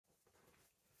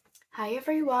Hi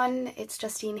everyone, it's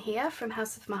Justine here from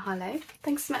House of Mahalo.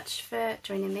 Thanks so much for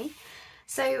joining me.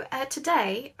 So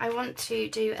today I want to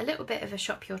do a little bit of a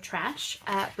shop your trash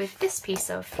with this piece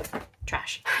of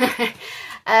trash.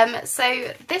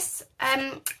 So this,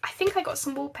 I think I got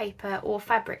some wallpaper or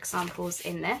fabric samples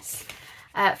in this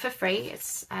for free.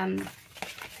 It's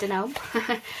dunno.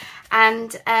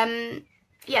 And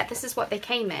yeah, this is what they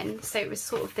came in. So it was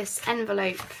sort of this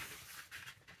envelope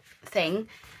thing,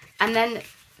 and then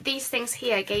these things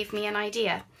here gave me an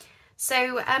idea.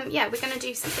 So yeah, we're going to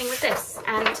do something with this,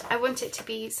 and I want it to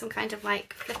be some kind of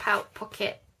like flip out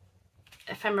pocket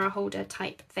ephemera holder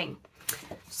type thing.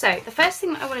 So the first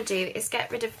thing that I want to do is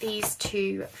get rid of these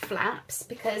two flaps,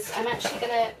 because I'm actually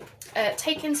going to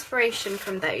take inspiration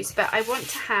from those, but I want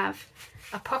to have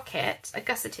a pocket, a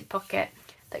gusseted pocket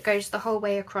that goes the whole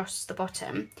way across the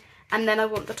bottom, and then I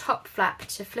want the top flap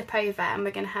to flip over, and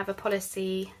we're going to have a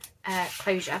policy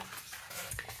closure.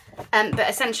 But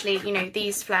essentially, you know,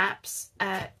 these flaps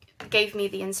gave me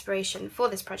the inspiration for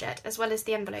this project, as well as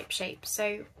the envelope shape.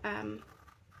 So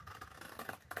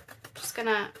just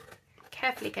gonna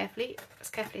carefully, as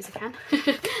carefully as I can,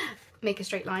 make a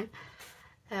straight line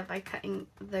by cutting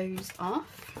those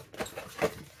off.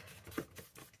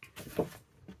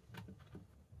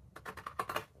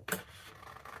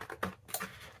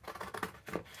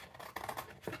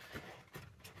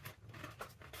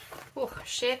 Oh,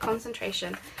 sheer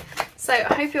concentration. So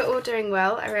I hope you're all doing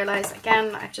well. I realise,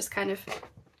 again, I've just kind of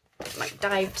like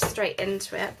dived straight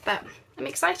into it, but I'm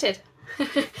excited.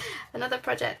 Another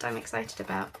project I'm excited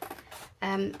about.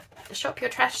 Shop your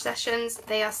trash sessions,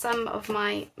 they are some of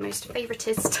my most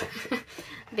favoritist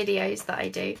videos that I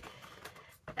do.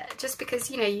 Just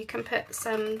because, you know, you can put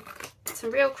some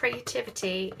real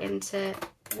creativity into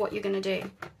what you're going to do,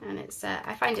 and it's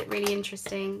I find it really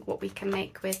interesting what we can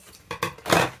make with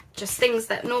just things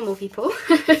that normal people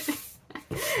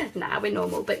nah, we're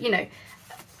normal, but you know,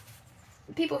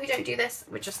 people who don't do this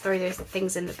would just throw those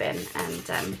things in the bin,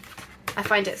 and I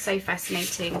find it so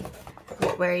fascinating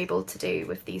what we're able to do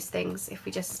with these things if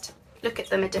we just look at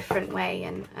them a different way,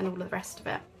 and all the rest of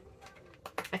it.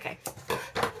 Okay,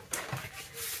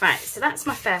 right, so that's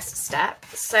my first step.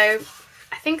 So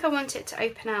I think I want it to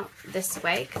open out this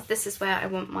way, because this is where I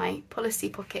want my policy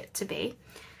pocket to be.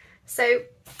 So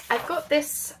I've got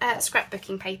this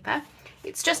scrapbooking paper.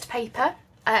 It's just paper,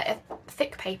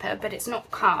 thick paper, but it's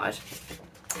not card.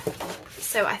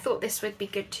 So I thought this would be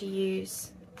good to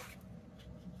use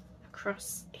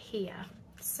across here.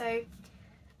 So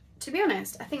to be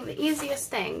honest, I think the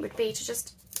easiest thing would be to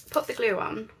just put the glue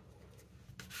on,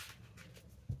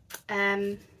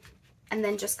 and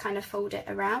then just kind of fold it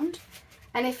around.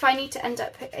 And if I need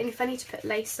to put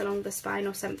lace along the spine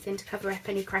or something to cover up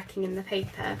any cracking in the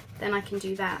paper, then I can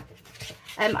do that.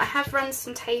 I have run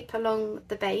some tape along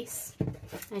the base,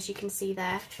 as you can see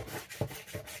there,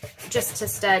 just to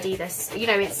sturdy this. You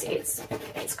know, it's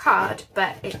card,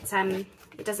 but it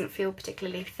doesn't feel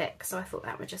particularly thick, so I thought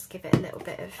that would just give it a little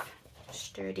bit of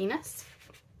sturdiness.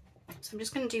 So I'm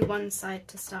just going to do one side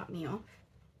to start me off,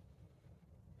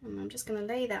 and I'm just going to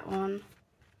lay that on.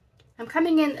 I'm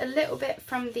coming in a little bit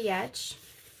from the edge,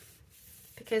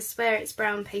 because where it's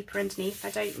brown paper underneath, I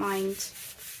don't mind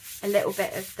a little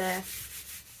bit of the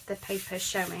paper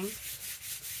showing.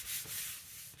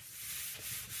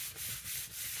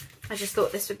 I just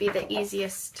thought this would be the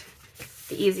easiest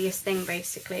thing,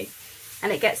 basically.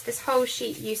 And it gets this whole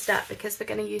sheet used up, because we're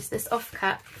going to use this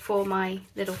offcut for my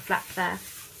little flap there.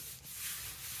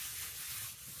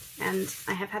 And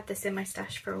I have had this in my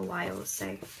stash for a while, so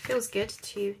it feels good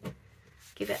to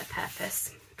give it a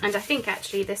purpose. And I think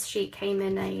actually this sheet came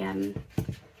in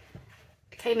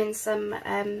some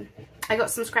I got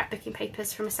some scrapbooking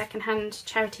papers from a second-hand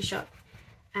charity shop,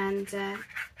 and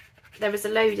there was a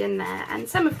load in there, and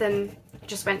some of them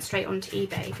just went straight onto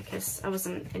eBay because I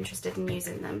wasn't interested in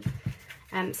using them.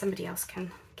 Somebody else can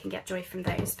get joy from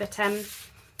those, but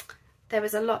there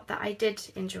was a lot that I did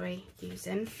enjoy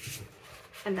using,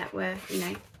 and that were, you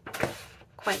know,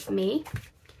 quite me.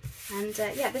 And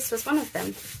yeah, this was one of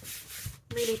them.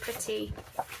 Really pretty,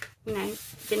 you know,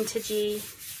 vintagey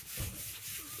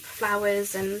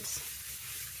flowers and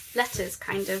letters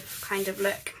kind of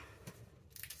look.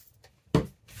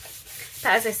 But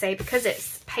as I say, because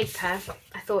it's paper,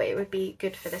 I thought it would be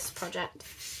good for this project.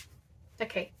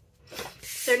 Okay,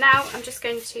 so now I'm just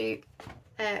going to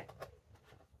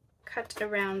cut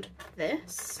around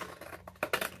this.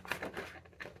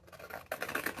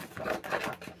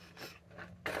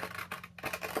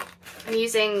 I'm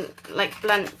using like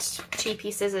blunt,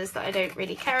 cheapy scissors that I don't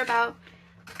really care about,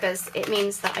 because it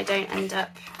means that I don't end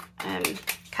up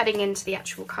cutting into the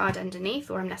actual card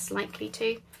underneath, or I'm less likely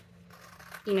to.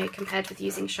 you know, compared with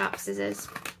using sharp scissors,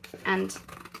 and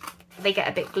they get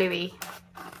a bit gluey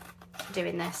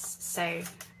doing this, so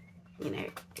you know,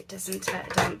 it doesn't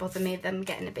bother me them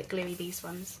getting a bit gluey, these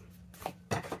ones.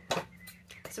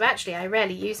 So actually I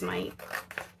rarely use my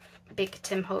big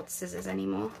Tim Holtz scissors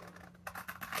anymore,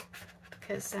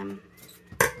 because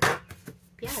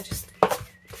yeah,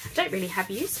 I don't really have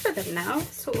use for them now.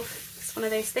 It's one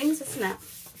of those things, isn't it?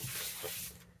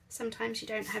 Sometimes you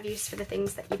don't have use for the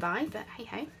things that you buy, but hey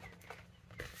ho.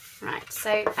 Right,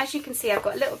 so as you can see, I've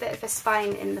got a little bit of a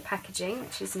spine in the packaging,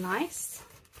 which is nice.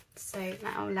 So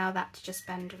that'll allow that to just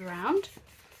bend around.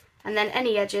 And then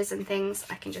any edges and things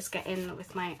I can just get in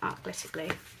with my art glitter glue.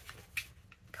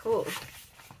 Cool.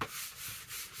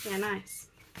 Yeah, nice.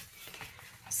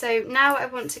 So now I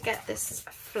want to get this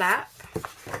flap.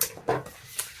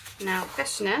 Now,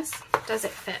 question is, does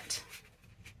it fit?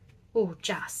 Oh,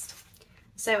 just.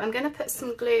 So I'm going to put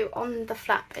some glue on the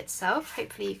flap itself.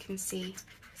 Hopefully you can see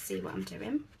what I'm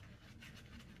doing.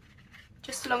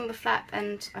 Just along the flap,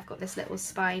 and I've got this little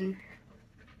spine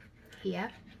here.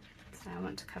 So I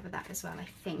want to cover that as well, I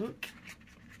think.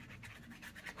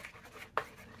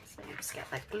 So just get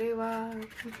that glue on.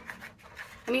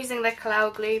 I'm using the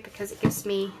Collal glue because it gives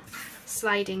me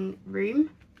sliding room.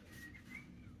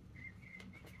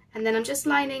 And then I'm just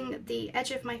lining the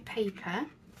edge of my paper,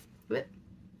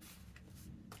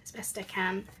 as best I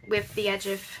can, with the edge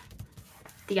of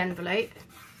the envelope.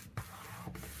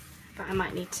 But I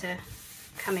might need to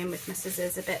come in with my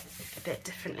scissors a bit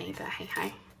differently, but hey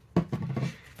ho.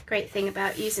 Great thing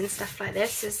about using stuff like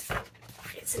this is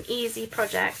it's an easy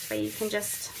project where you can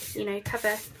just, you know,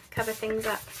 cover things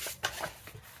up.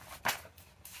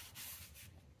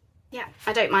 Yeah,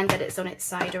 I don't mind that it's on its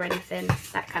side or anything.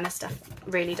 That kind of stuff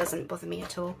really doesn't bother me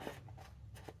at all.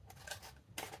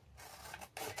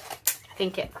 I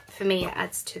think for me, it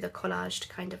adds to the collaged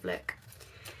kind of look.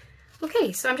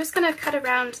 Okay, so I'm just going to cut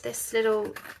around this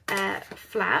little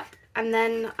flap, and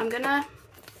then I'm going to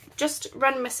just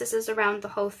run my scissors around the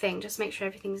whole thing, just make sure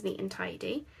everything's neat and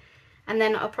tidy. And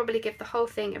then I'll probably give the whole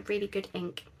thing a really good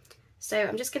ink. So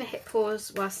I'm just going to hit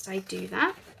pause whilst I do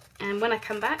that. And when I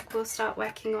come back, we'll start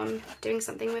working on doing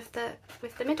something with the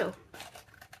middle.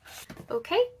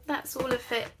 Okay, that's all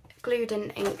of it glued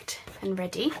and inked and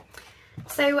ready.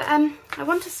 So I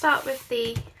want to start with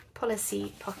the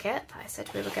policy pocket that I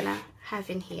said we were going to have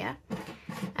in here.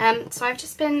 So I've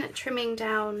just been trimming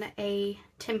down a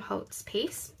Tim Holtz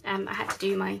piece. I had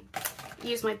to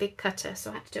use my big cutter, so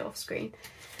I had to do it off screen.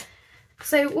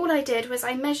 So all I did was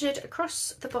I measured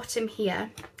across the bottom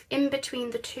here, in between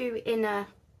the two inner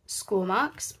score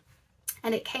marks,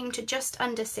 and it came to just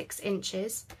under 6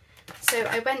 inches. So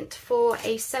I went for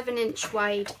a 7-inch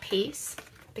wide piece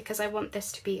because I want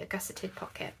this to be a gusseted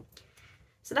pocket.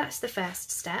 So that's the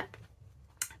first step.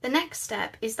 The next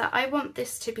step is that I want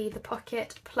this to be the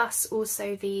pocket plus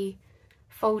also the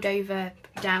fold over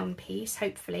down piece,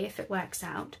 hopefully, if it works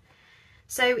out.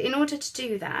 So in order to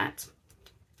do that,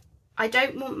 I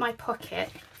don't want my pocket,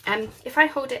 if I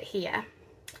hold it here,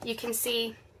 you can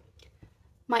see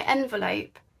my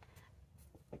envelope.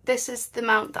 This is the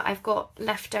amount that I've got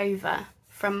left over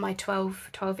from my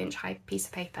 12-inch high piece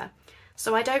of paper.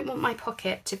 So I don't want my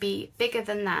pocket to be bigger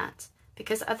than that,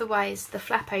 because otherwise the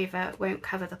flap over won't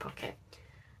cover the pocket.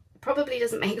 Probably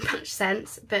doesn't make much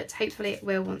sense, but hopefully it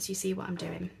will once you see what I'm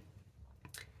doing.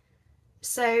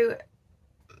 So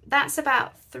that's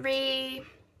about 3¼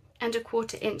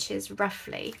 inches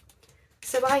roughly.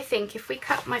 So I think if we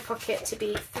cut my pocket to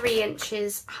be 3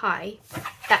 inches high,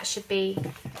 that should be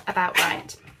about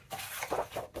right.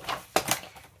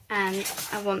 And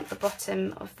I want the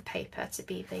bottom of the paper to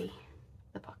be the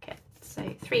pocket.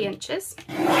 So 3 inches.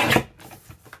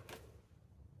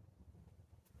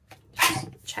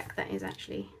 Just check that is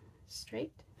actually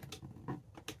straight.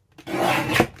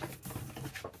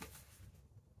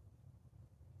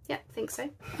 Yeah, think so.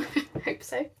 Hope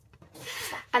so.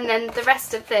 And then the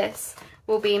rest of this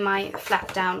will be my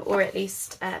flap down, or at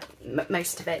least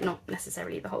most of it, not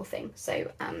necessarily the whole thing.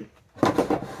 So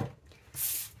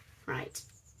right,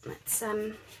 let's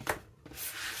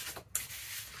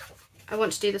I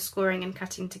want to do the scoring and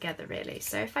cutting together really.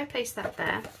 So if I place that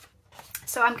there,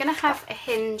 so I'm going to have a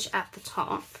hinge at the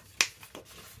top,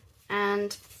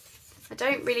 and I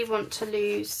don't really want to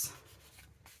lose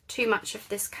too much of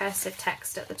this cursive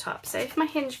text at the top. So if my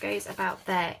hinge goes about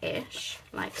there-ish,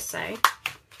 like so,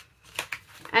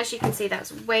 as you can see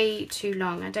that's way too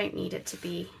long. I don't need it to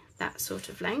be that sort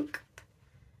of length.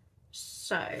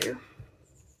 So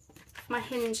if my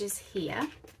hinge is here, I'm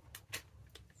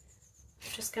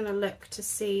just going to look to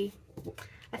see.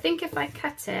 I think if I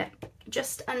cut it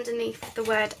just underneath the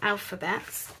word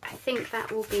alphabets, I think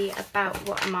that will be about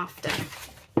what I'm after.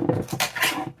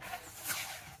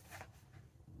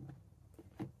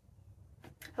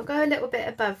 I'll go a little bit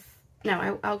above,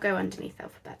 no, I'll go underneath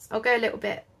alphabets. I'll go a little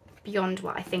bit beyond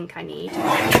what I think I need,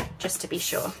 just to be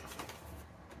sure.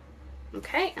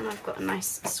 Okay, and I've got a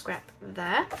nice scrap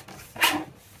there.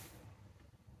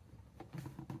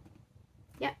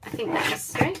 Yeah, I think that is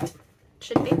straight.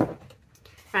 Should be.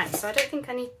 Right, so I don't think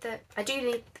I need the, I do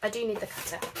need the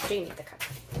cutter.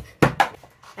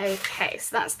 Okay,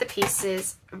 so that's the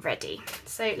pieces ready.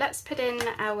 So let's put in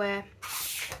our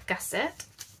gusset.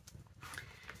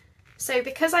 So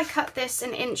because I cut this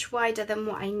an inch wider than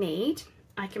what I need,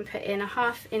 I can put in a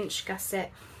 1/2 inch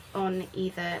gusset on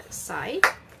either side.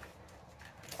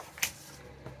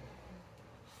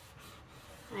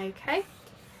 Okay,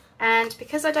 and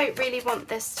because I don't really want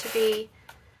this to be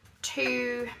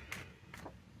too,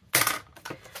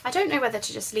 I don't know whether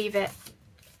to just leave it,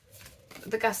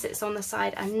 the gussets on the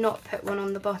side and not put one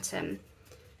on the bottom.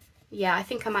 Yeah, I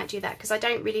think I might do that because I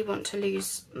don't really want to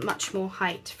lose much more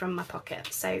height from my pocket.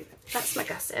 So that's my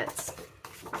gussets.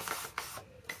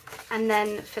 And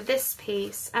then for this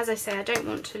piece, as I say, I don't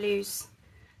want to lose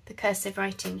the cursive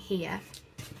writing here.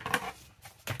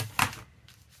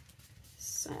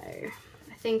 So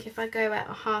I think if I go at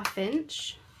a 1/2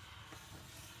 inch,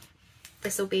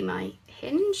 this will be my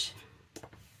hinge.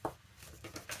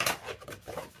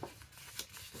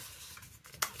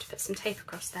 Put some tape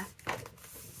across there.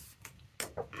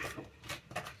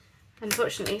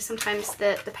 Unfortunately, sometimes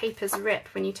the papers rip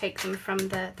when you take them from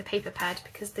the paper pad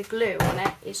because the glue on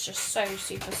it is just so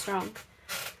super strong.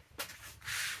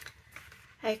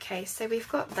 Okay, so we've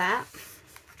got that,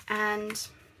 and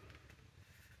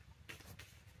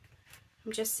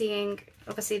I'm just seeing,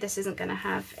 obviously this isn't going to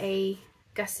have a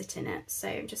gusset in it, so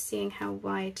I'm just seeing how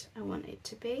wide I want it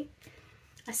to be.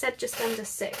 I said just under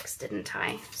 6, didn't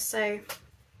I? So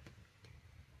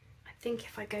I think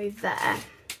if I go there,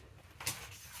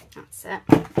 that's it.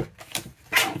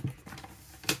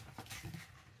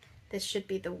 This should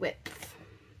be the width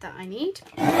that I need.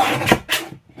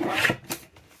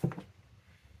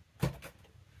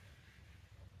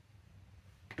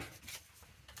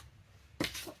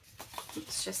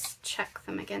 Let's just check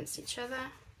them against each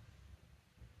other.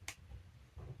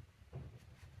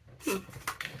 I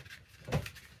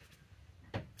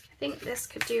think this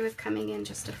could do with coming in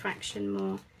just a fraction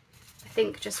more. I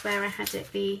think just where I had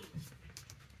it be,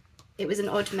 it was an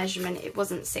odd measurement, it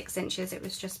wasn't 6 inches, it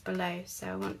was just below,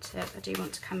 so I do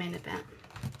want to come in a bit.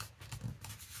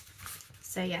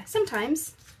 So yeah,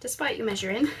 sometimes, despite your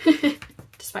measuring,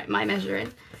 despite my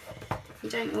measuring, you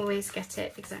don't always get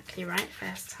it exactly right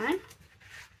first time.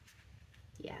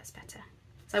 Yeah, it's better.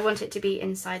 So I want it to be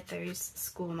inside those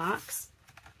score marks.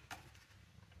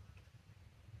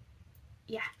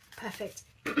 Yeah, perfect.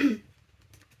 I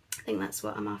think that's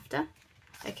what I'm after.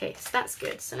 Okay, so that's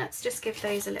good. So let's just give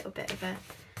those a little bit of a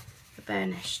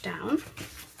burnish down.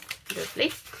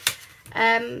 Lovely.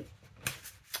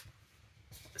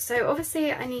 So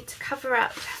obviously I need to cover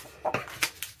up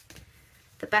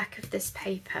the back of this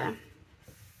paper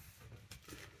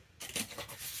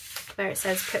where it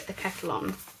says put the kettle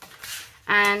on.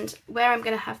 And where I'm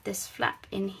going to have this flap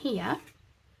in here,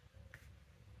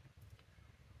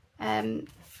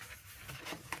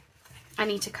 I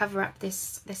need to cover up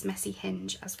this messy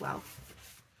hinge as well.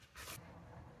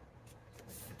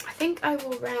 I think I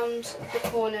will round the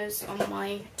corners on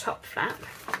my top flap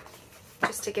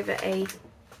just to give it a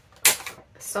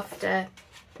softer,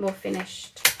 more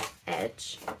finished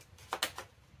edge.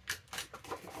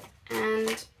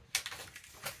 And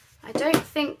I don't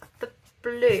think the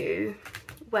blue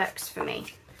works for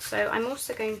me, so I'm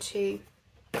also going to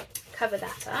cover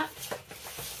that up.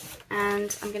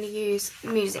 And I'm going to use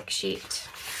music sheet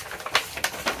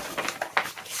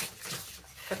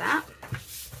for that.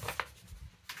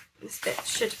 This bit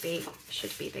should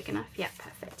be big enough. Yeah,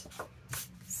 perfect.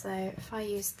 So if I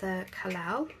use the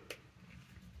Kalal,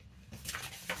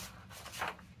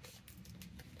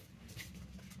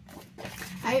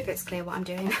 I hope it's clear what I'm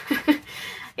doing.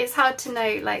 It's hard to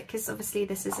know, like, because obviously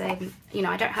this is a, you know,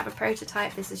 I don't have a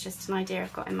prototype. This is just an idea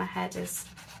I've got in my head as,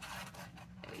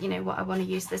 you know, what I want to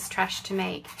use this trash to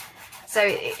make. So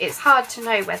it's hard to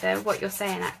know whether what you're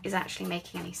saying is actually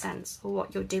making any sense or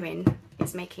what you're doing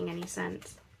is making any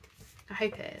sense. I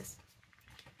hope it is.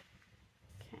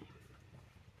 Okay.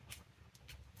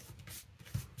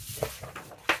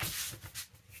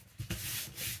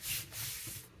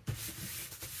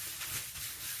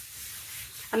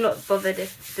 I'm not bothered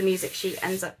if the music sheet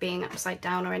ends up being upside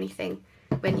down or anything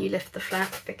when you lift the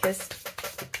flap, because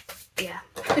yeah,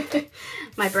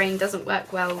 My brain doesn't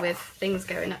work well with things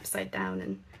going upside down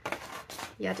and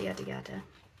yada yada yada.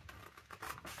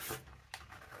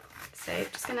 So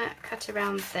just going to cut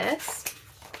around this.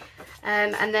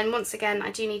 And then once again,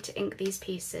 I do need to ink these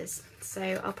pieces. So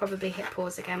I'll probably hit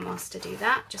pause again whilst I do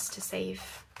that, just to save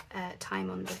time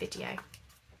on the video.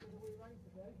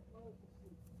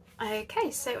 Okay,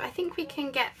 so I think we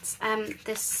can get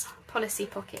this policy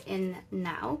pocket in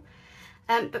now.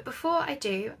 But before I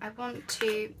do, I want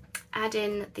to add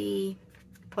in the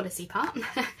policy part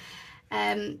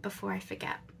before I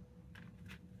forget.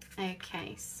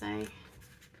 Okay, so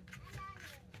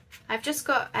I've just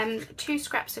got 2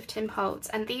 scraps of Tim Holtz,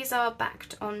 and these are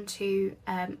backed onto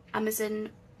Amazon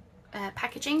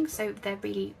packaging, so they're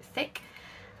really thick.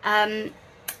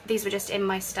 These were just in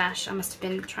my stash. I must have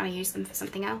been trying to use them for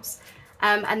something else.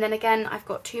 And then again, I've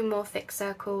got 2 more thick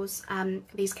circles.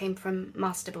 These came from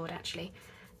Masterboard actually,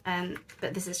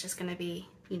 but this is just going to be,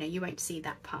 you know, you won't see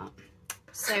that part.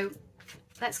 So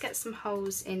let's get some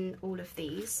holes in all of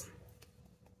these.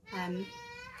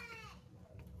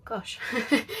 Gosh,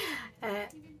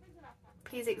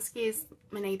 please excuse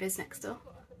my neighbours next door.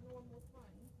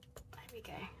 There we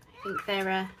go. I think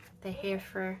they're here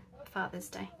for Father's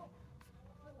Day.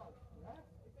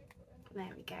 There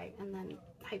we go, and then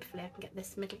hopefully I can get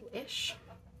this middle-ish.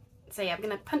 So yeah, I'm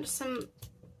going to punch some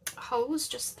holes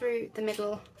just through the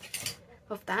middle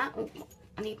of that. Oh,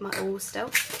 I need my awl still.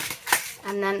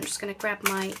 And then I'm just going to grab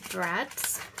my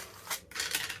brads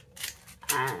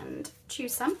and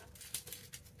choose some.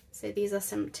 So these are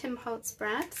some Tim Holtz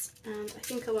brads, and I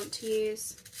think I want to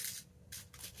use,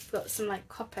 I've got some like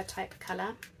copper type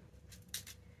colour.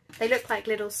 They look like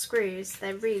little screws,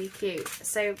 they're really cute.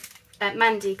 So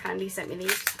Mandy kindly sent me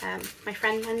these, my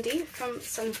friend Mandy from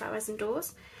Sunflowers and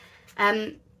Doors.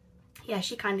 Yeah,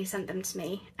 she kindly sent them to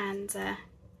me, and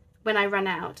when I run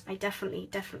out, I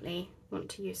definitely want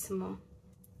to use some more.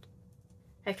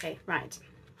 Okay, right,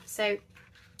 so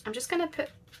I'm just going to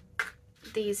put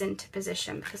these into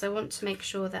position because I want to make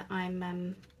sure that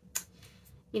I'm,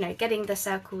 you know, getting the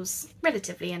circles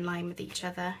relatively in line with each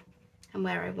other and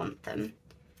where I want them.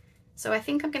 So I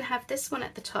think I'm going to have this one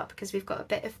at the top because we've got a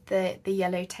bit of the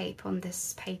yellow tape on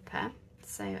this paper.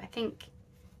 So I think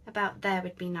about there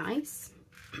would be nice.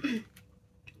 Oh,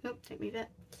 don't move it.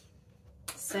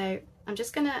 So I'm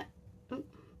just going to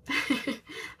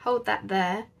hold that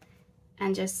there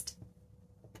and just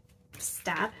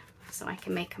stab so I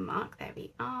can make a mark. There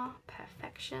we are,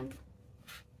 perfection.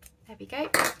 There we go.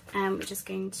 And we're just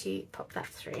going to pop that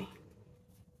through.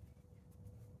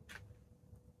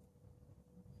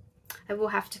 I will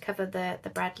have to cover the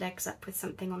brad legs up with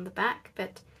something on the back,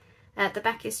 but the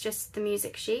back is just the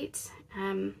music sheet,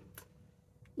 you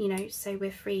know, so we're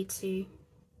free to,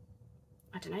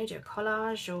 I don't know, do a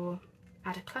collage or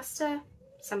add a cluster,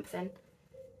 something.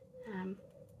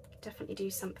 Definitely do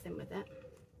something with it.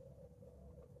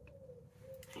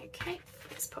 Okay,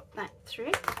 let's pop that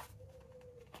through.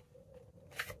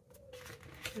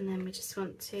 And then we just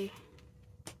want to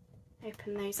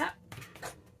open those up.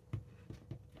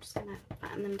 Just gonna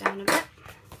flatten them down a bit.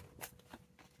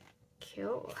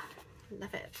 Cool,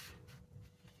 love it.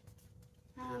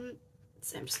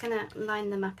 So I'm just gonna line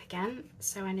them up again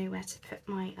so I know where to put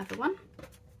my other one.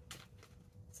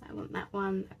 So I want that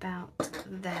one about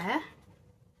there.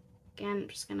 Again, I'm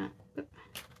just gonna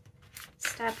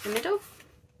stab the middle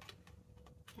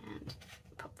and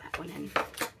pop that one in.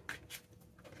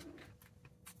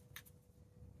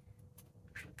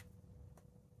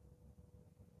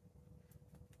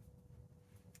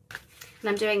 And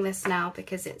I'm doing this now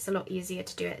because it's a lot easier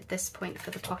to do it at this point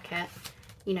for the pocket,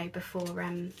 you know, before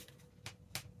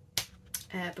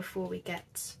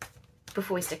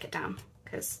we stick it down,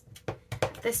 because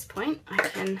at this point I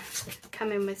can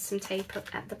come in with some tape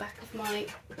up at the back of my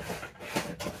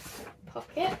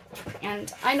pocket,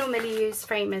 and I normally use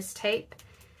Framers tape.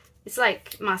 It's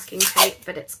like masking tape,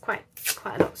 but it's quite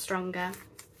a lot stronger.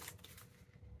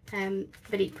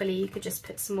 But equally you could just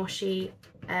put some washi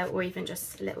or even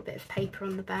just a little bit of paper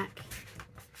on the back,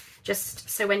 just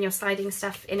so when you're sliding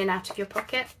stuff in and out of your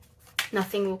pocket,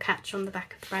 nothing will catch on the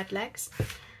back of the brad legs.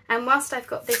 And whilst I've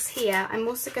got this here, I'm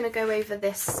also going to go over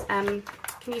this, can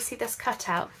you see this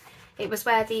cutout? It was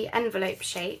where the envelope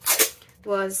shape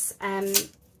was,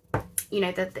 you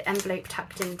know, the envelope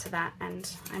tucked into that,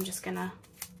 and I'm just going to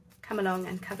come along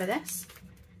and cover this.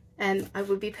 I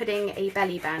will be putting a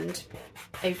belly band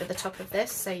over the top of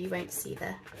this so you won't see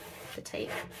the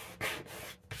tape.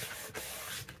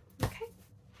 Okay.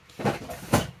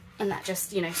 And that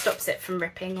just, you know, stops it from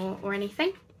ripping or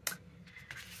anything.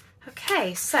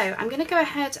 Okay, so I'm going to go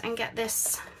ahead and get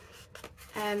this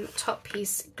top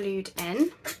piece glued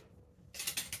in.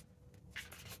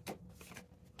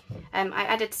 I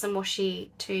added some washi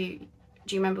to,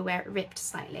 do you remember where it ripped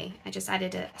slightly? I just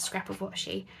added a scrap of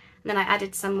washi, and then I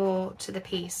added some more to the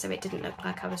piece so it didn't look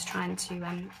like I was trying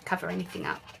to cover anything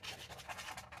up.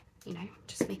 You know,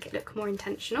 just make it look more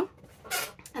intentional.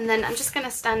 And then I'm just going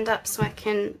to stand up so I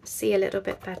can see a little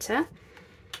bit better,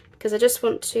 because I just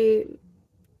want to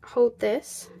hold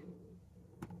this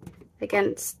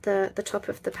against the top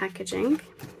of the packaging,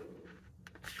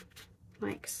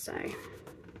 like so.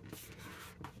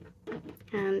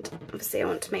 And obviously I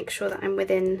want to make sure that I'm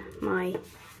within my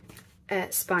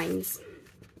spines.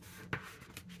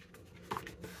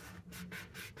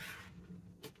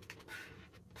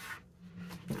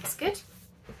 That's good.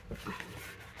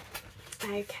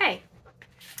 Okay,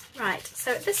 right,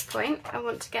 so at this point I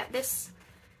want to get this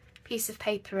piece of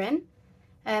paper in.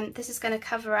 This is going to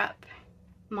cover up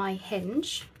my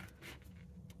hinge.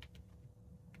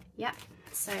 Yep,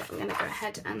 so I'm going to go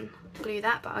ahead and glue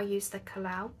that, but I'll use the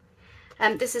Kalau.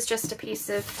 This is just a piece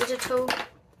of digital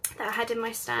that I had in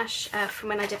my stash from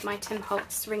when I did my Tim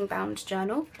Holtz ring-bound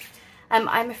journal.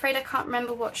 I'm afraid I can't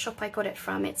remember what shop I got it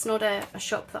from. It's not a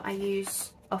shop that I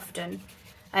use often.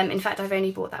 In fact, I've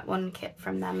only bought that one kit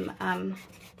from them.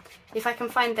 If I can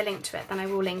find the link to it, then I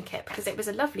will link it, because it was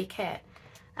a lovely kit.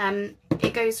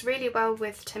 It goes really well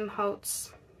with Tim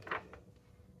Holtz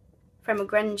from a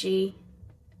grungy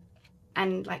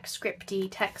and like scripty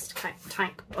text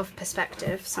type of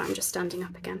perspective. So I'm just standing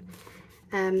up again.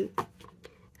 Yeah,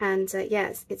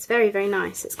 it's very, very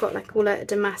nice. It's got like all a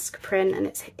damask print, and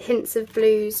it's hints of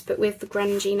blues but with the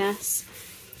grunginess.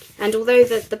 And although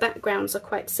the backgrounds are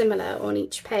quite similar on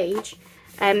each page,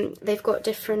 they've got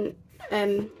different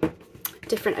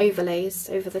overlays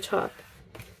over the top.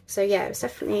 So yeah, it's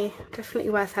definitely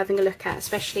worth having a look at,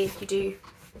 especially if you do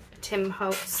Tim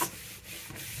Holtz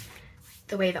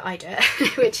the way that I do it,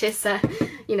 which is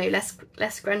you know, less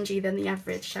grungy than the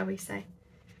average, shall we say.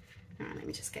 Alright, let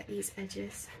me just get these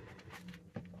edges.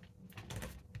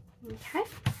 Okay,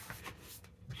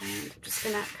 and I'm just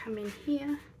gonna come in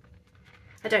here.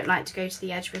 I don't like to go to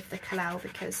the edge with the Kalau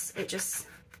because it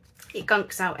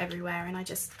gunks out everywhere, and I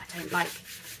don't like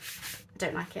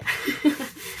it.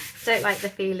 Don't like the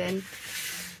feeling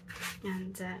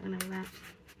and all that.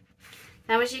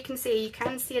 Now, as you can see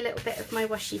a little bit of my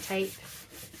washi tape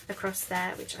across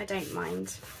there, which I don't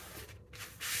mind.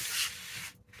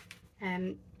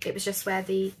 It was just where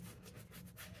the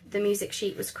music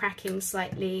sheet was cracking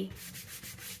slightly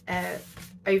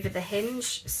over the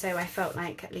hinge, so I felt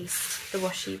like at least the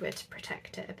washi would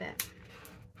protect it a bit.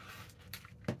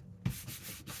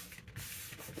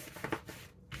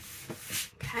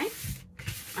 Okay,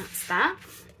 that's that.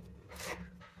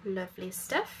 Lovely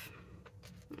stuff.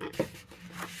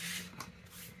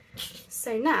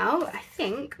 So now I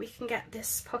think we can get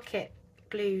this pocket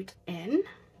glued in.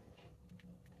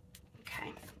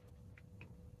 Okay.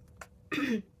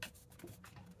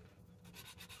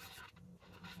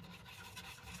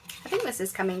 I think this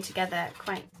is coming together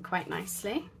quite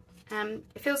nicely.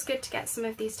 It feels good to get some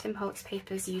of these Tim Holtz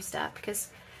papers used up, because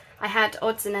I had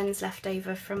odds and ends left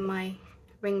over from my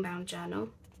ring-bound journal,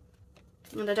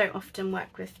 and I don't often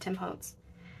work with Tim Holtz.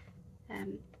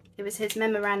 It was his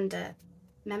memorandum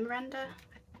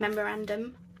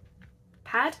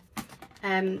pad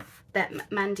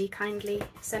that Mandy kindly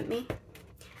sent me.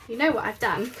 You know what I've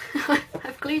done?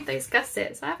 I've glued those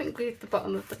gussets. I haven't glued the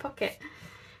bottom of the pocket.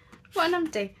 What an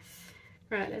umpty.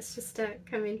 Right, let's just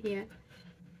come in here.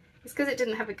 It's because it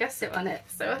didn't have a gusset on it,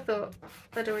 so I thought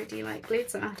I'd already like glued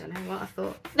some. I don't know what I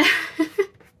thought.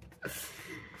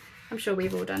 I'm sure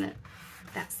we've all done it.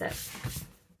 That's it.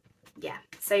 Yeah,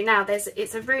 so now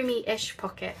it's a roomy-ish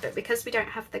pocket, but because we don't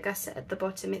have the gusset at the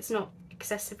bottom, it's not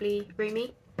excessively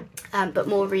roomy, but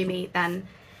more roomy than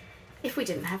if we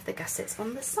didn't have the gussets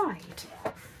on the side.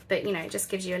 But you know, it just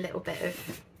gives you a little bit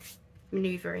of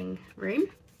manoeuvring room.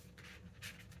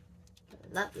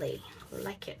 Lovely,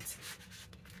 like it.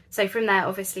 So from there,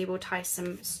 obviously we'll tie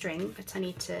some string, but I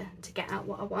need to get out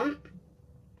what I want.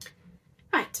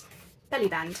 Right, belly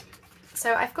band.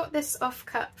 So I've got this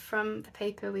offcut from the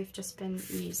paper we've just been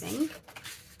using.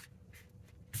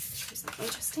 Isn't that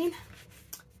interesting?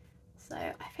 So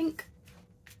I think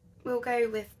we'll go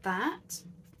with that.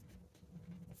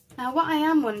 Now what I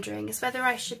am wondering is whether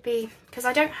I should be, because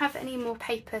I don't have any more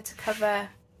paper to cover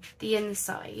the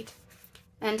inside,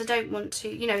 and I don't want to,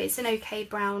 you know, it's an okay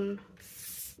brown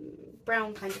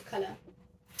kind of colour.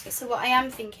 So what I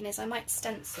am thinking is I might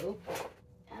stencil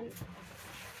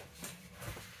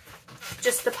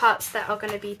just the parts that are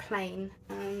going to be plain.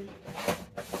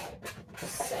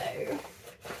 So,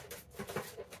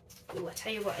 ooh, I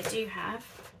tell you what I do have.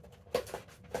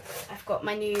 I've got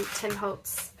my new Tim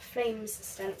Holtz Flames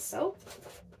stencil.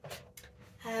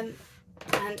 And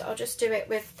I'll just do it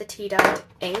with the tea dyed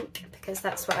ink because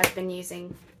that's what I've been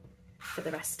using for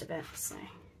the rest of it. So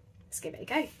let's give it a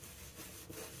go.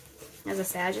 As I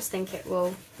say, I just think it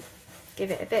will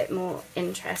give it a bit more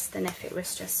interest than if it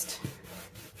was just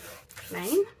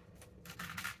plain.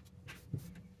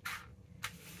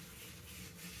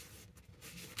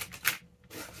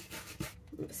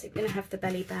 Obviously we're going to have the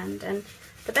belly band, and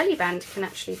the belly band can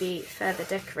actually be further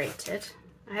decorated.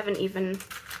 I haven't even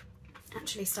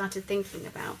actually started thinking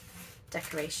about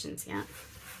decorations yet.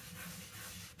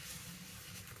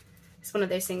 It's one of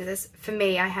those things, is for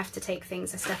me, I have to take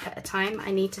things a step at a time.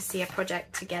 I need to see a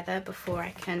project together before I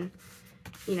can,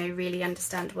 you know, really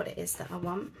understand what it is that I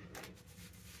want.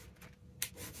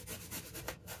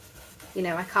 You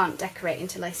know, I can't decorate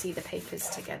until I see the papers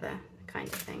together, kind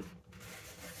of thing.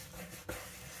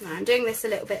 Now I'm doing this a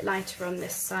little bit lighter on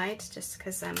this side just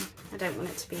because I don't want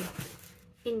it to be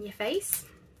in your face.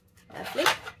 Lovely.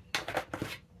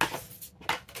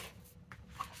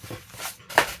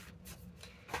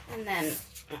 And then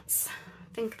let's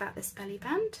think about this belly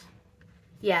band.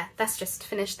 Yeah, that's just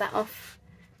finished that off,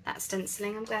 that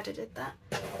stenciling. I'm glad I did that.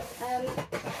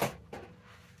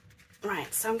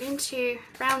 Right, so I'm going to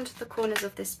round the corners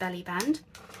of this belly band.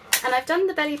 And I've done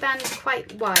the belly band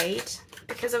quite wide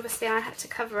because obviously I had to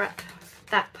cover up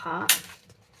that part.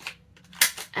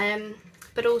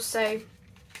 But also,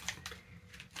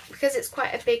 because it's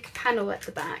quite a big panel at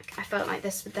the back, I felt like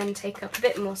this would then take up a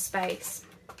bit more space.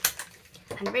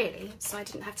 And really, so I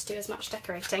didn't have to do as much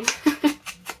decorating.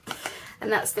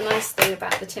 And that's the nice thing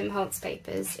about the Tim Holtz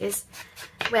papers, is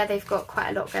where they've got quite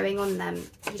a lot going on them,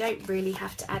 you don't really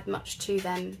have to add much to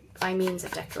them by means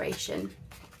of decoration.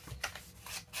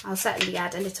 I'll certainly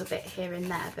add a little bit here and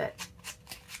there, but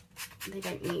they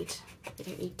don't need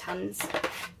tons.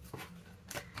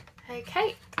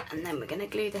 Okay, and then we're going to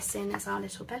glue this in as our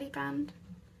little belly band.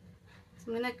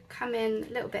 So I'm going to come in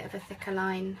a little bit of a thicker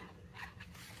line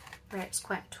where it's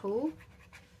quite tall,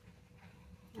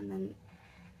 and then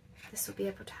this will be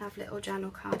able to have a little journal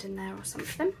card in there or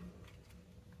something.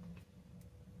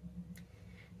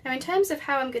 Now in terms of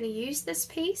how I'm going to use this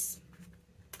piece,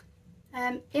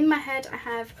 in my head I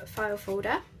have a file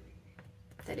folder,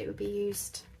 that it would be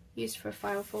used for a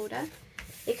file folder.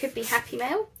 It could be Happy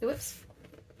Mail, whoops,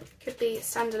 it could be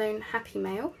standalone Happy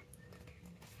Mail.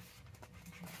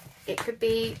 It could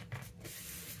be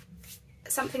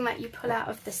something that you pull out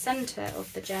of the centre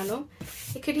of the journal.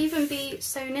 It could even be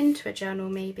sewn into a journal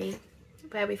maybe,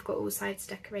 where we've got all sides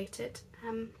decorated.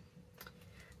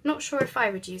 Not sure if I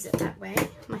would use it that way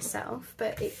myself,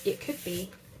 but it could be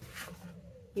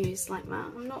used like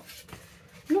that. I'm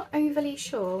not overly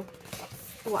sure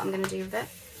what I'm going to do with it.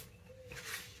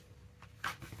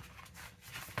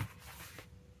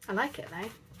 I like it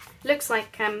though. Looks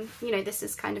like you know, this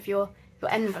is kind of your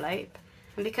envelope,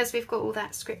 and because we've got all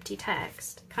that scripty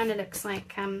text, it kind of looks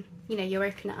like you know, you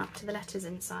open it up to the letters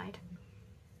inside.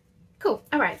 Cool.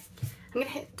 All right, I'm going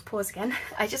to hit pause again.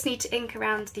 I just need to ink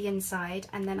around the inside,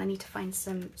 and then I need to find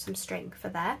some string for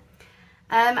there.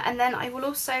 And then I will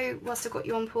also, whilst I've got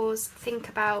you on pause, think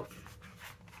about,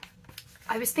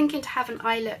 I was thinking to have an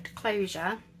eyelet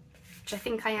closure, which I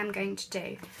think I am going to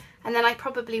do. And then I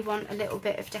probably want a little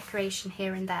bit of decoration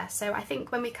here and there. So I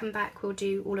think when we come back, we'll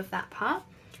do all of that part.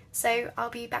 So I'll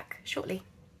be back shortly.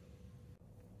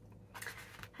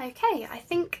 Okay, I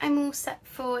think I'm all set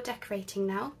for decorating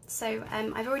now. So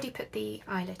I've already put the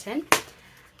eyelet in.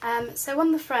 So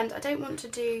on the front, I don't want to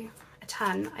do a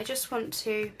ton. I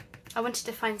wanted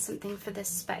to find something for this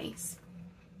space.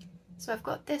 So I've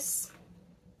got this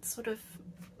sort of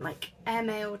like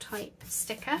airmail type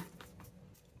sticker.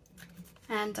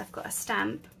 And I've got a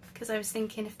stamp, because I was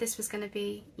thinking if this was going to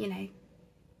be, you know,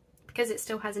 because it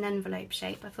still has an envelope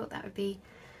shape, I thought that would be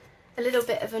a little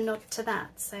bit of a nod to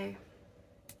that. So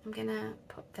I'm going to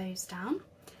pop those down.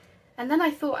 And then I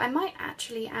thought I might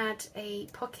actually add a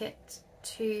pocket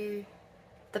to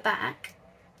the back.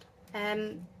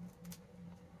 You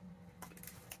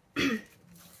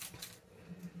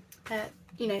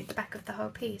know, the back of the whole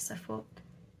piece. I thought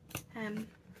I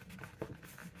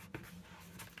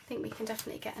think we can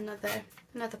definitely get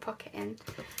another pocket in,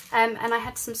 and I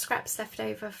had some scraps left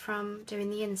over from doing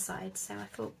the inside, so I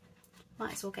thought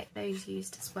might as well get those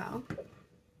used as well,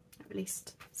 at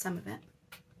least some of it.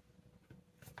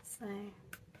 So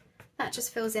that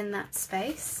just fills in that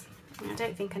space. I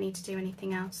don't think I need to do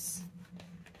anything else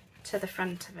to the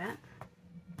front of it.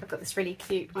 I've got this really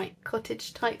cute like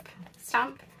cottage type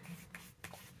stamp.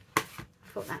 I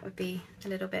thought that would be a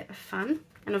little bit of fun.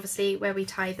 And obviously where we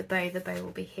tie the bow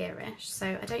will be here-ish,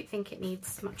 so I don't think it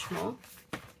needs much more.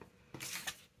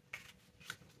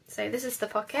 So this is the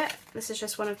pocket, this is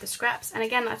just one of the scraps, and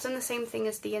again I've done the same thing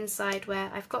as the inside where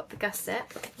I've got the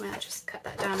gusset, well, I'll just cut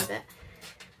that down a bit.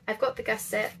 I've got the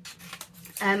gusset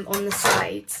on the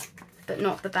sides, but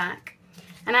not the back.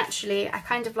 And actually I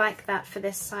kind of like that for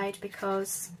this side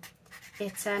because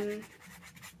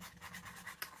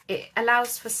it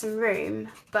allows for some room,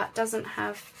 but doesn't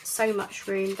have so much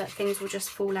room that things will just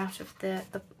fall out of the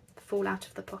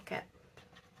pocket.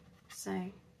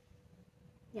 So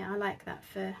yeah, I like that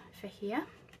for here.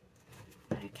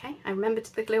 Okay, I remembered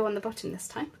the glue on the bottom this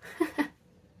time.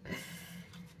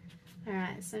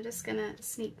 Alright, so I'm just going to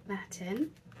sneak that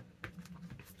in.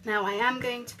 Now I am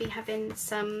going to be having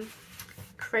some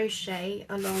crochet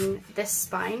along this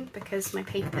spine because my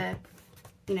paper,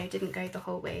 you know, didn't go the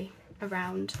whole way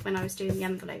around when I was doing the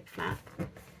envelope flap.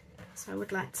 So I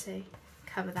would like to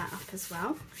cover that up as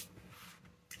well.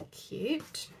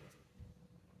 Cute.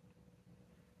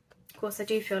 Of course I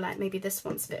do feel like maybe this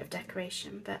wants a bit of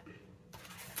decoration, but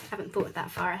I haven't thought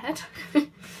that far ahead.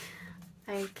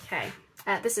 Okay,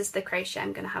 this is the crochet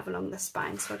I'm going to have along the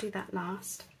spine, so I'll do that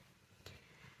last.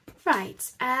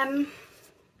 Right, I've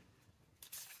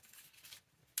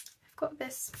got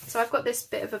this, so I've got this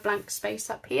bit of a blank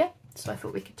space up here, so I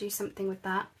thought we could do something with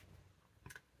that.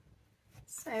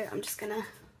 So I'm just going to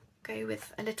go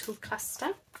with a little cluster.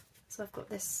 So I've got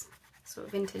this sort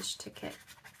of vintage ticket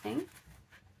thing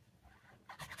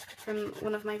from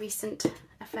one of my recent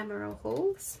ephemeral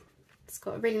hauls. It's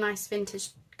got a really nice vintage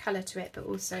colour to it, but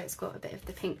also it's got a bit of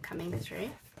the pink coming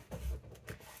through,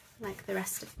 like the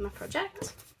rest of my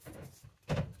project.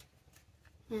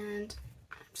 And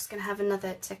I'm just going to have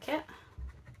another ticket.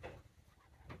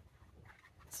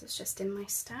 This is just in my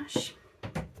stash.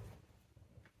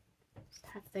 Just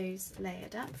have those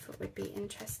layered up, thought would be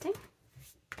interesting.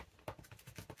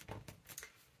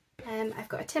 I've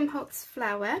got a Tim Holtz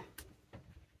flower,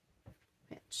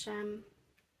 which I'm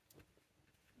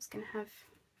just going to have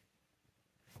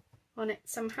on it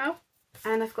somehow,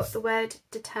 and I've got the word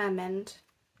determined.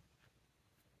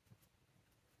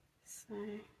 So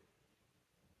I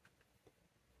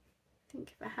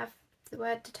think if I have the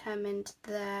word determined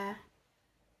there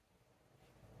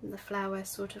and the flower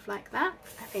sort of like that,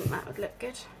 I think that would look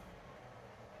good.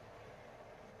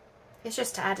 It's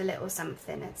just to add a little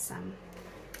something, it's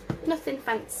nothing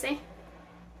fancy,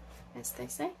 as they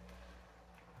say,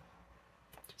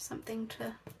 just something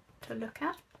to look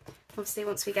at. Obviously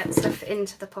once we get stuff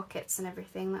into the pockets and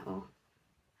everything, that will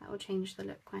change the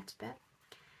look quite a bit.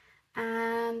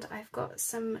 And I've got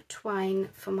some twine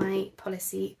for my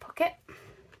policy pocket.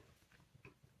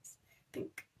 So I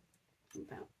think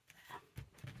about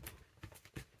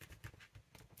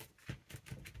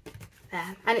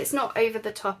there. And it's not over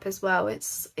the top as well,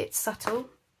 it's subtle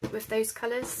with those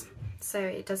colours, so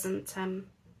it doesn't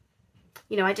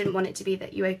you know, I didn't want it to be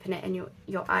that you open it and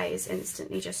your eye is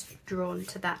instantly just drawn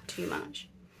to that too much.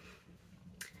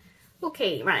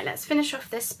 Okay, right, let's finish off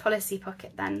this policy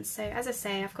pocket then. So as I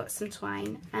say, I've got some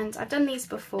twine, and I've done these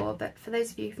before, but for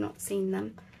those of you who've not seen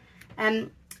them,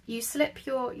 you slip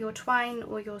your twine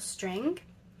or your string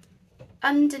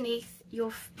underneath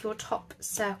your top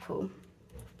circle.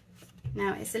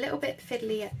 Now it's a little bit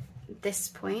fiddly at this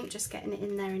point, just getting it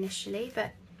in there initially,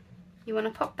 but you want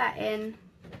to pop that in,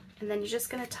 and then you're just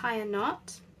going to tie a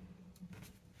knot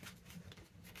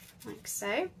like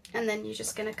so, and then you're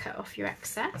just going to cut off your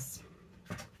excess.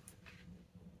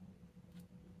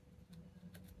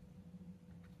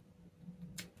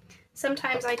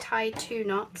 Sometimes I tie 2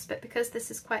 knots, but because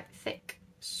this is quite thick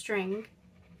string,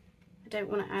 I don't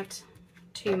want to add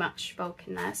too much bulk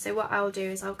in there. So what I'll do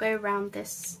is I'll go around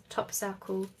this top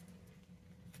circle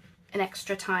an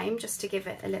extra time just to give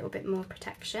it a little bit more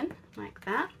protection, like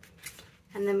that.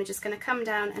 And then we're just going to come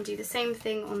down and do the same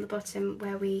thing on the bottom,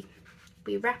 where we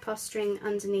wrap our string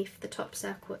underneath the top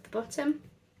circle at the bottom,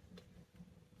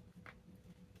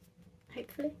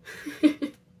 hopefully.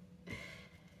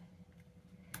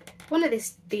 One of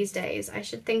these days I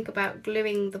should think about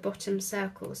gluing the bottom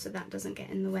circle so that doesn't get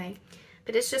in the way,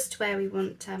 but it's just where we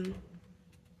want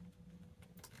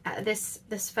at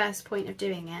this first point of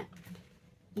doing it,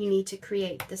 you need to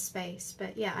create the space.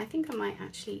 But yeah, I think I might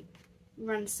actually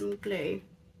run some glue,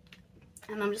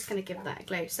 and I'm just going to give that a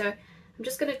glow. So I'm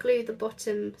just going to glue the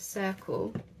bottom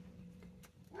circle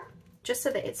just so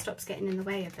that it stops getting in the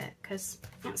way a bit, because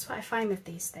that's what I find with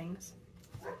these things,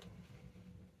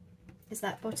 is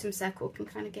that bottom circle can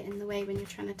kind of get in the way when you're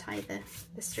trying to tie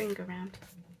the string around.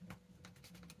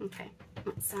 Okay,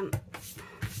 let's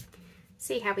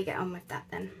see how we get on with that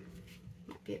then.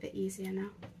 Might be a bit easier now.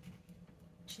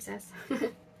 she says,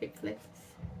 hopefully.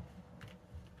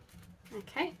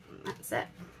 Okay, that's it.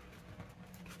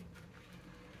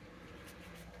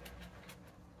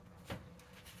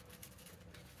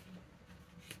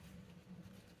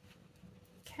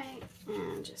 Okay,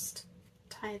 and just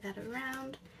tie that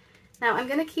around. Now I'm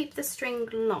going to keep the string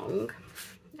long.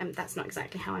 That's not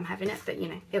exactly how I'm having it, but you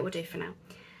know, it will do for now.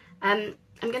 I'm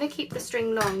going to keep the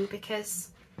string long because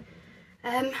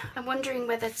I'm wondering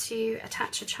whether to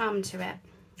attach a charm to it.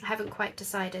 I haven't quite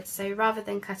decided, so rather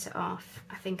than cut it off,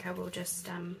 I think I will just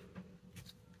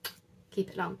keep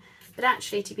it long. But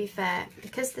actually, to be fair,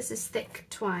 because this is thick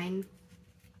twine,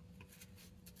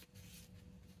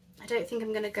 I don't think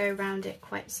I'm going to go around it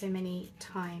quite so many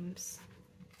times.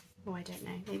 Oh, I don't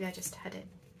know, maybe I just had it.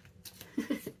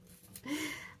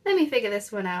 Let me figure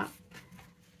this one out.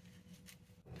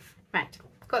 Right,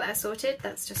 got that sorted.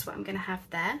 That's just what I'm going to have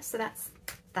there. So that's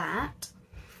that.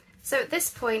 So at this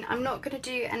point, I'm not going to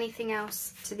do anything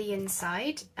else to the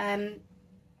inside.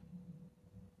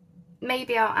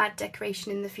 Maybe I'll add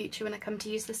decoration in the future when I come to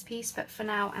use this piece, but for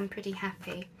now I'm pretty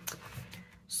happy.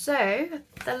 So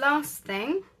the last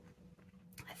thing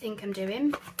I think I'm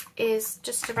doing is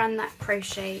just to run that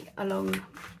crochet along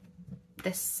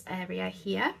this area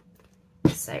here.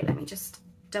 So let me just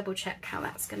double check how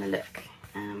that's going to look.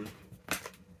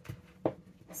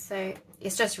 So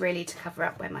it's just really to cover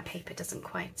up where my paper doesn't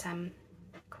quite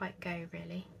go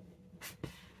really.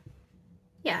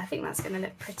 Yeah, I think that's going to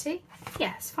look pretty.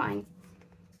 Yeah, it's fine.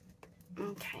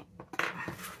 Okay.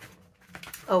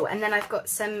 Oh, and then I've got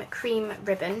some cream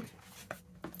ribbon,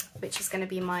 which is going to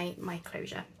be my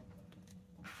closure.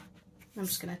 I'm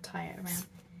just going to tie it around.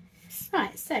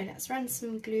 Right, so let's run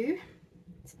some glue.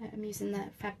 So I'm using the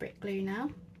fabric glue now.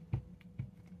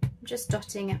 I'm just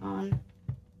dotting it on,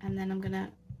 and then I'm going to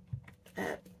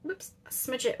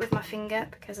smudge it with my finger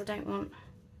because I don't want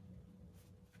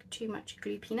too much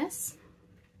gloopiness.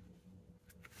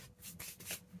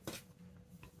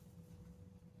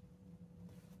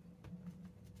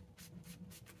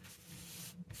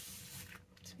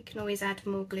 So we can always add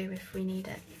more glue if we need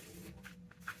it.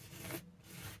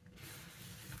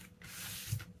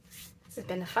 This has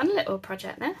been a fun little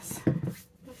project, this.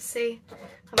 Obviously,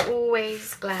 I'm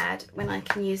always glad when I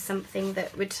can use something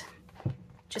that would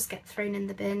just get thrown in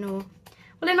the bin, or,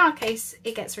 well, in our case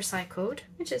it gets recycled,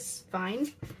 which is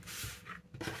fine.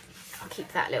 I'll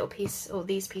keep that little piece, or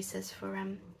these pieces, for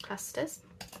clusters.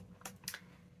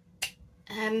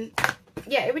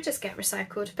 Yeah, it would just get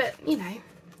recycled, but you know,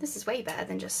 this is way better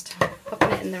than just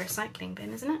popping it in the recycling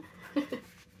bin, isn't it?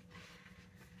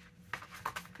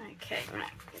 Okay,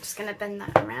 right, I'm just going to bend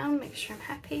that around, make sure I'm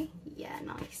happy. Yeah,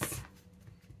 nice.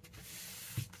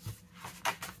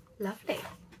 Lovely.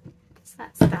 So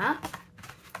that's that.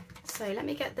 So let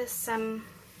me get this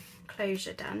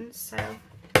closure done. So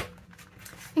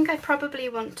I think I probably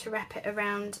want to wrap it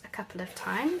around a couple of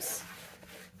times,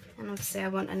 and obviously I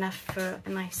want enough for a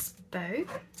nice bow.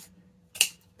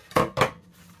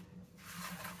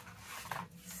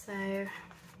 So I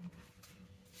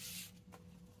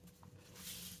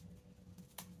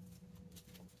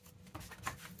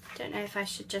don't know if I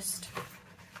should just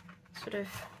sort of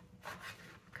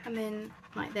come in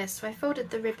like this. So I folded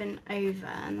the ribbon over,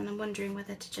 and then I'm wondering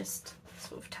whether to just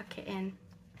sort of tuck it in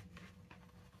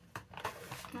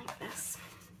like this.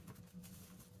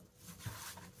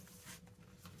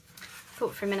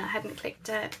 Thought for a minute I hadn't clicked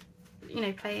you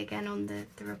know, play again on the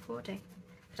recording,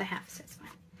 but I have, so it's fine.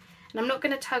 And I'm not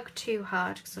going to tug too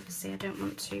hard because obviously I don't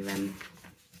want to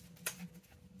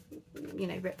you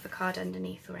know, rip the card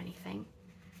underneath or anything.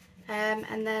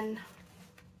 And then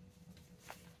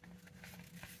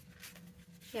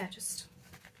yeah, just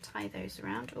tie those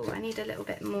around. Oh, I need a little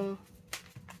bit more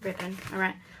ribbon. All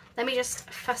right, let me just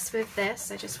fuss with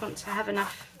this. I just want to have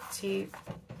enough to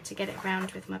get it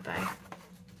round with my bow.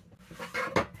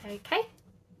 Okay,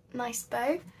 nice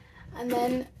bow. And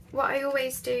then what I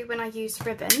always do when I use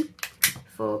ribbon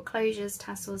for closures,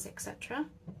 tassels, etc.,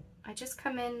 I just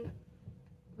come in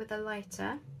with a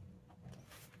lighter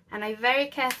and I very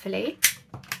carefully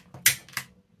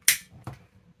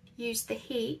use the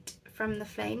heat from the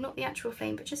flame, not the actual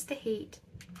flame, but just the heat.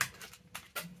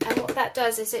 And what that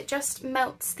does is it just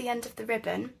melts the end of the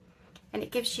ribbon, and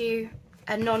it gives you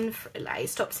a it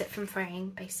stops it from fraying,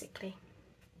 basically.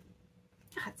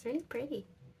 Oh, it's really pretty.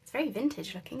 It's very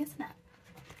vintage looking, isn't it?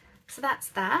 So that's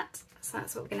that. So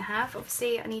that's what we're going to have.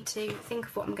 Obviously, I need to think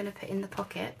of what I'm going to put in the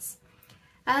pockets.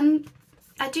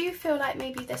 I do feel like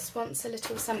maybe this wants a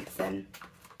little something.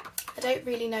 I don't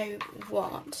really know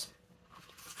what,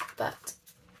 but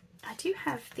I do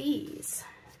have these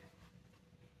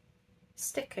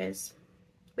stickers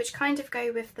which kind of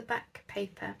go with the back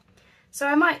paper. So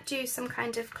I might do some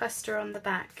kind of cluster on the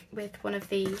back with one of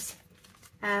these.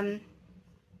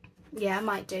 Yeah, I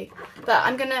might do, but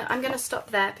I'm gonna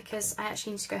stop there because I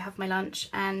actually need to go have my lunch,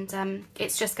 and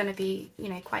it's just going to be, you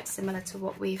know, quite similar to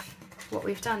what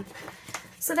we've done.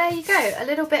 So there you go, a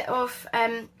little bit of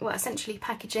well, essentially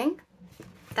packaging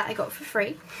that I got for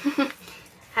free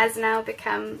has now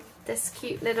become this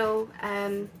cute little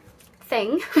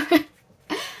thing.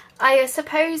 I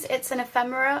suppose it's an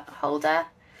ephemera holder,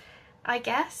 I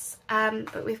guess,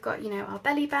 but we've got, you know, our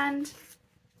belly band,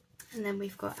 and then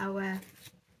we've got our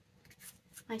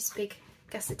nice big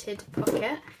gusseted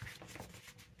pocket.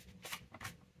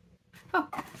 Oh,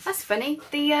 that's funny.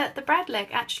 The brad leg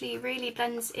actually really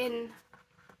blends in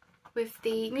with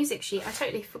the music sheet. I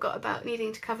totally forgot about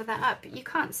needing to cover that up, but you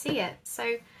can't see it,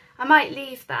 so I might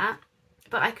leave that,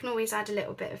 but I can always add a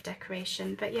little bit of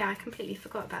decoration. But yeah, I completely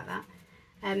forgot about that.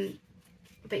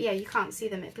 But yeah, you can't see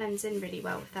them. It blends in really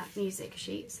well with that music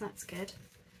sheet, so that's good.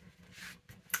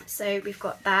 So we've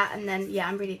got that, and then yeah,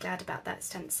 I'm really glad about that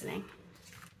stenciling.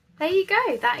 There you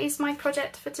go, that is my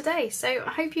project for today. So I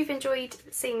hope you've enjoyed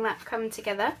seeing that come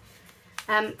together.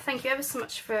 Thank you ever so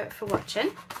much for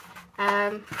watching.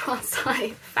 Whilst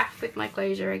I faff with my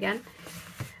closure again.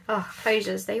 Oh,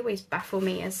 closures, they always baffle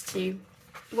me as to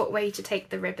what way to take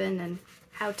the ribbon and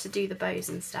how to do the bows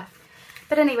and stuff.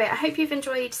 But anyway, I hope you've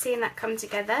enjoyed seeing that come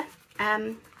together.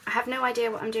 I have no idea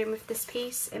what I'm doing with this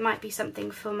piece. It might be something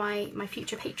for my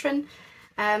future patron,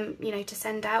 you know, to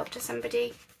send out to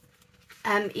somebody.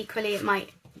 Equally, it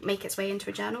might make its way into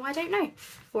a journal, I don't know,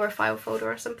 or a file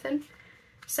folder or something.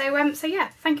 So, so yeah,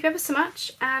 thank you ever so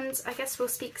much, and I guess we'll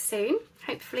speak soon.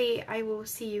 Hopefully I will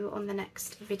see you on the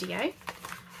next video.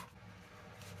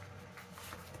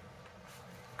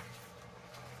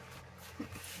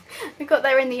 We got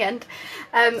there in the end.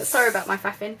 Sorry about my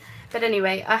faffing. But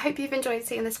anyway, I hope you've enjoyed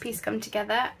seeing this piece come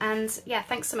together, and yeah,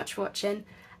 thanks so much for watching,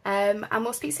 and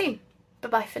we'll speak soon. Bye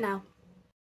bye for now.